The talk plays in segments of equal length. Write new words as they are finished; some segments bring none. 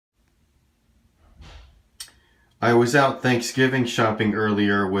I was out Thanksgiving shopping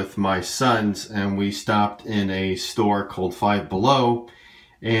earlier with my sons, and we stopped in a store called Five Below,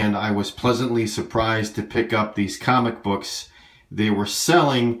 and I was pleasantly surprised to pick up these comic books. They were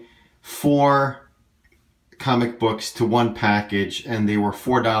selling 4 comic books to 1 package, and they were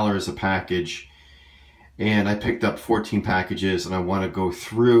 $4 a package. And I picked up 14 packages, and I want to go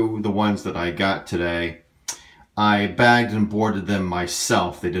through the ones that I got today. I bagged and boarded them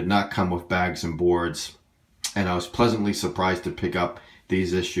myself. They did not come with bags and boards. And I was pleasantly surprised to pick up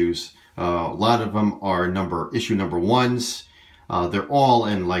these issues. A lot of them are issue number 1s. They're all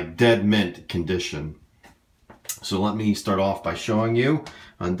in like dead mint condition. So let me start off by showing you.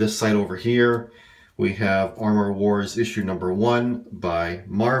 On this side over here, we have Armor Wars issue number 1 by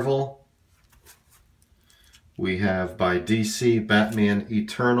Marvel. We have by DC, Batman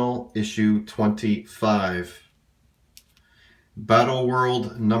Eternal issue 25. Battle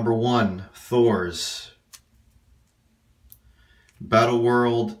World number 1, Thor's. Battle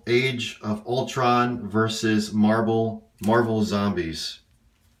World Age of Ultron versus Marvel Zombies.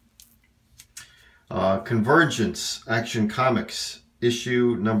 Convergence Action Comics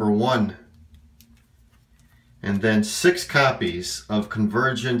issue number 1. And then 6 copies of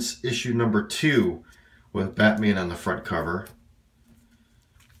Convergence issue number 2 with Batman on the front cover.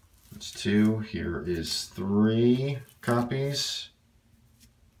 That's 2. Here is 3 copies.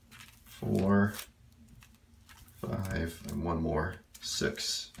 4, 5, and 1 more,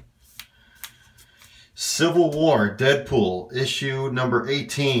 6. Civil War Deadpool issue number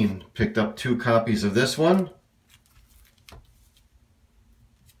 18. Picked up 2 copies of this one.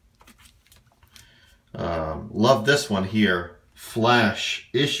 Love this one here. Flash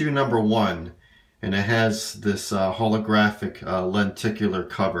issue number 1. And it has this holographic lenticular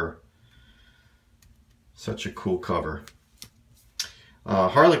cover. Such a cool cover.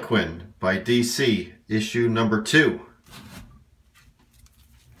 Harley Quinn by DC issue number 2.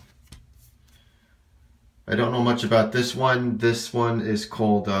 I don't know much about this one. This one is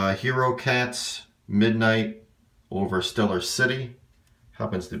called Hero Cats Midnight over Stellar City.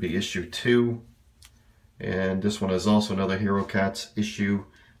 Happens to be issue 2. And this one is also another Hero Cats issue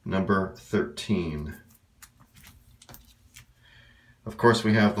number 13. Of course,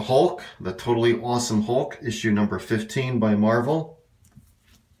 we have the Hulk, the Totally Awesome Hulk, issue number 15 by Marvel.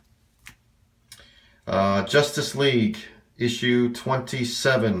 Justice League, issue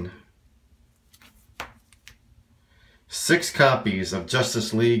 27. 6 copies of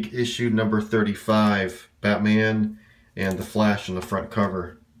Justice League, issue number 35. Batman and the Flash on the front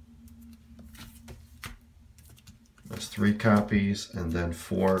cover. That's 3 copies, and then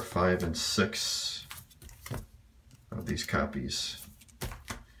 4, 5, and 6 of these copies.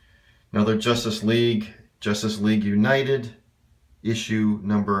 Another Justice League United, issue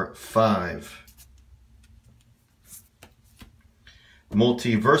number 5.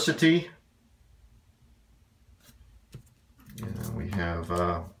 Multiversity. And we have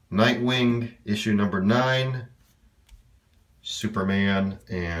Nightwing, issue number 9. Superman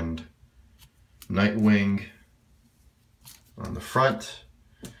and Nightwing on the front.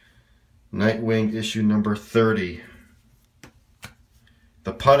 Nightwing, issue number 30.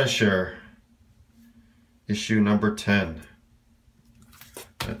 The Punisher, issue number 10.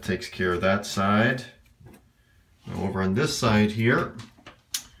 That takes care of that side. Now over on this side here,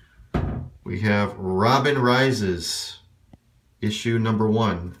 we have Robin Rises, issue number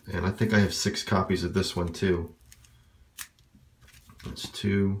 1. And I think I have 6 copies of this one too. That's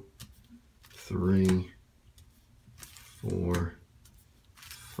 2, 3, 4,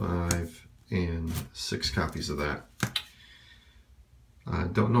 5, and 6 copies of that. I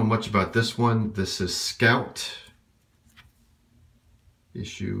don't know much about this one. This is Scout,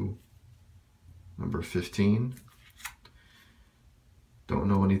 issue number 15. Don't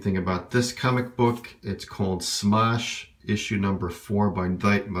know anything about this comic book. It's called Smosh, issue number 4 by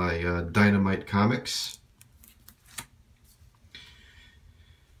Dynamite Comics.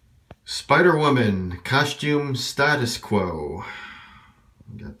 Spider-Woman, Costume Status Quo.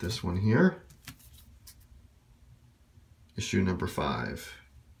 Got this one here. Issue number 5.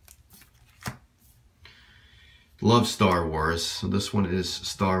 Love Star Wars. So this one is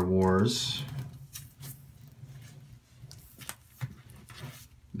Star Wars.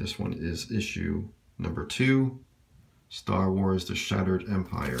 This one is issue number 2. Star Wars The Shattered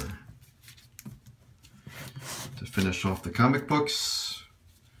Empire. To finish off the comic books,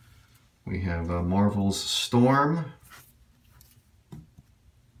 we have Marvel's Storm,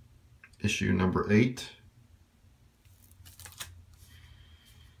 issue number 8.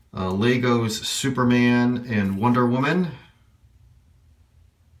 Lego's Superman and Wonder Woman,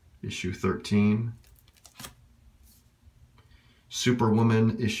 issue 13.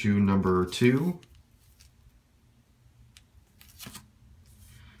 Superwoman issue number 2.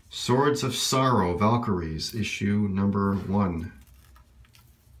 Swords of Sorrow, Valkyries, issue number 1.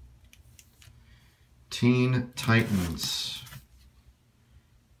 Teen Titans,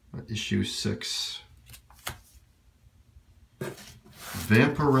 issue 6.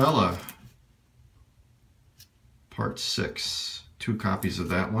 Vampirella, part 6. 2 copies of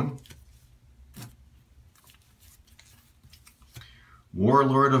that one.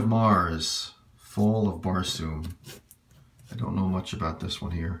 Warlord of Mars, Fall of Barsoom. I don't know much about this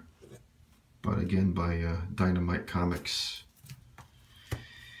one here, but again by Dynamite Comics.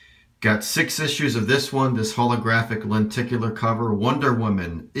 Got 6 issues of this one, this holographic lenticular cover. Wonder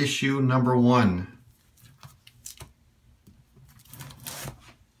Woman, issue number 1.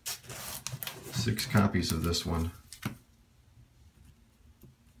 6 copies of this one.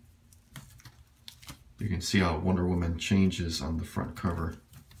 You can see how Wonder Woman changes on the front cover.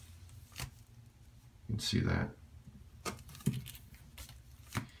 You can see that.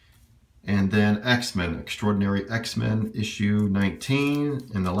 And then X-Men, Extraordinary X-Men, issue 19.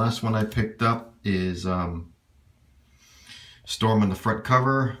 And the last one I picked up is Storm on the front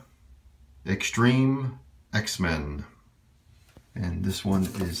cover, Extreme X-Men. And this one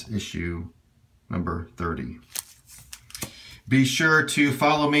is issue number 30. Be sure to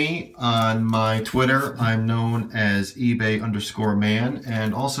follow me on my Twitter. I'm known as eBay_man.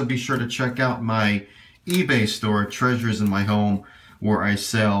 And also be sure to check out my eBay store, Treasures in My Home, where I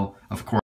sell, of course,